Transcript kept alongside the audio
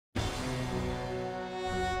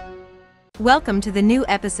Welcome to the new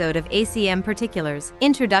episode of ACM Particulars,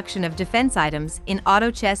 Introduction of Defense Items in Auto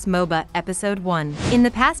Chess Moba, Episode 1. In the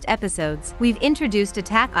past episodes, we've introduced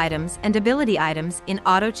attack items and ability items in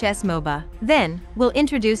Auto Chess Moba. Then, we'll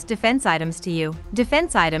introduce defense items to you.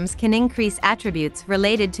 Defense items can increase attributes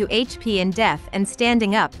related to HP and def and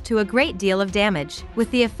standing up to a great deal of damage, with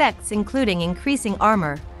the effects including increasing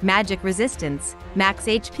armor, magic resistance, max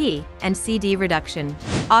HP, and CD reduction.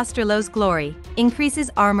 Austerlo's Glory increases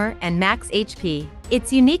armor and max HP.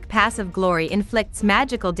 Its unique passive glory inflicts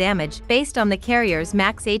magical damage based on the carrier's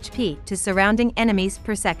max HP to surrounding enemies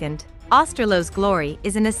per second. Austerlo's Glory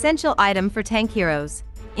is an essential item for tank heroes,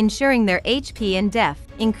 ensuring their HP and def,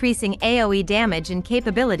 increasing AoE damage and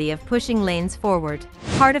capability of pushing lanes forward.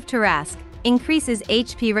 Heart of Tarrasque increases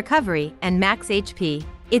HP recovery and max HP.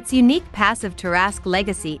 Its unique passive Tarrasque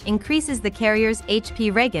Legacy increases the carrier's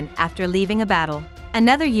HP regen after leaving a battle.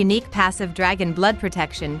 Another unique passive Dragon Blood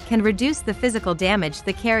Protection can reduce the physical damage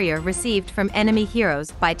the carrier received from enemy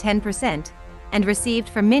heroes by 10%, and received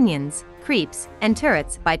from minions, creeps, and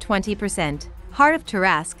turrets by 20%. Heart of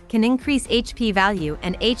Tarrasque can increase HP value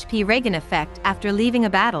and HP regen effect after leaving a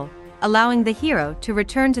battle, allowing the hero to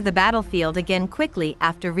return to the battlefield again quickly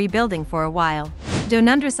after rebuilding for a while.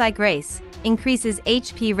 Donundrosai Grace increases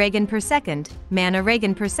HP regen per second, mana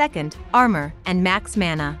regen per second, armor, and max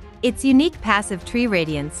mana. Its unique passive Tree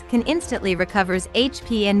Radiance can instantly recovers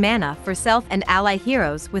HP and mana for self and ally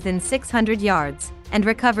heroes within 600 yards, and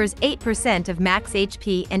recovers 8% of max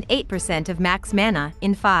HP and 8% of max mana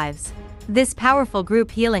in 5s. This powerful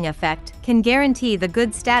group healing effect can guarantee the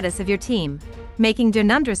good status of your team, making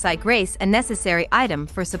Donundrosai Grace a necessary item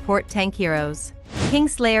for support tank heroes.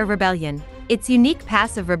 Kingslayer Rebellion. Its unique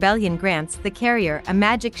passive Rebellion grants the carrier a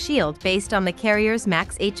magic shield based on the carrier's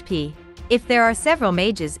max HP. If there are several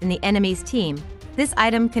mages in the enemy's team, this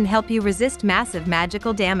item can help you resist massive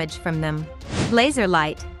magical damage from them. Blazer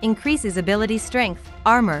Light increases ability strength,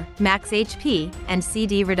 armor, max HP, and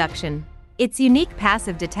CD reduction. Its unique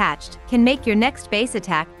passive Detached can make your next base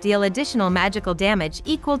attack deal additional magical damage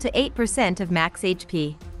equal to 8% of max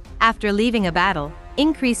HP. After leaving a battle,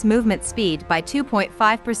 increase movement speed by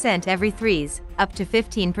 2.5% every 3s, up to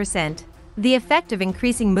 15%. The effect of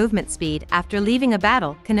increasing movement speed after leaving a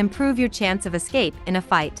battle can improve your chance of escape in a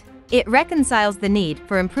fight. It reconciles the need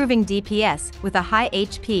for improving DPS with a high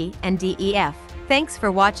HP and DEF. Thanks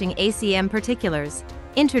for watching ACM Particulars,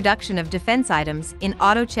 Introduction of Defense Items in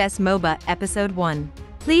Auto Chess Moba Episode 1.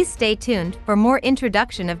 Please stay tuned for more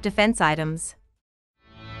introduction of defense items.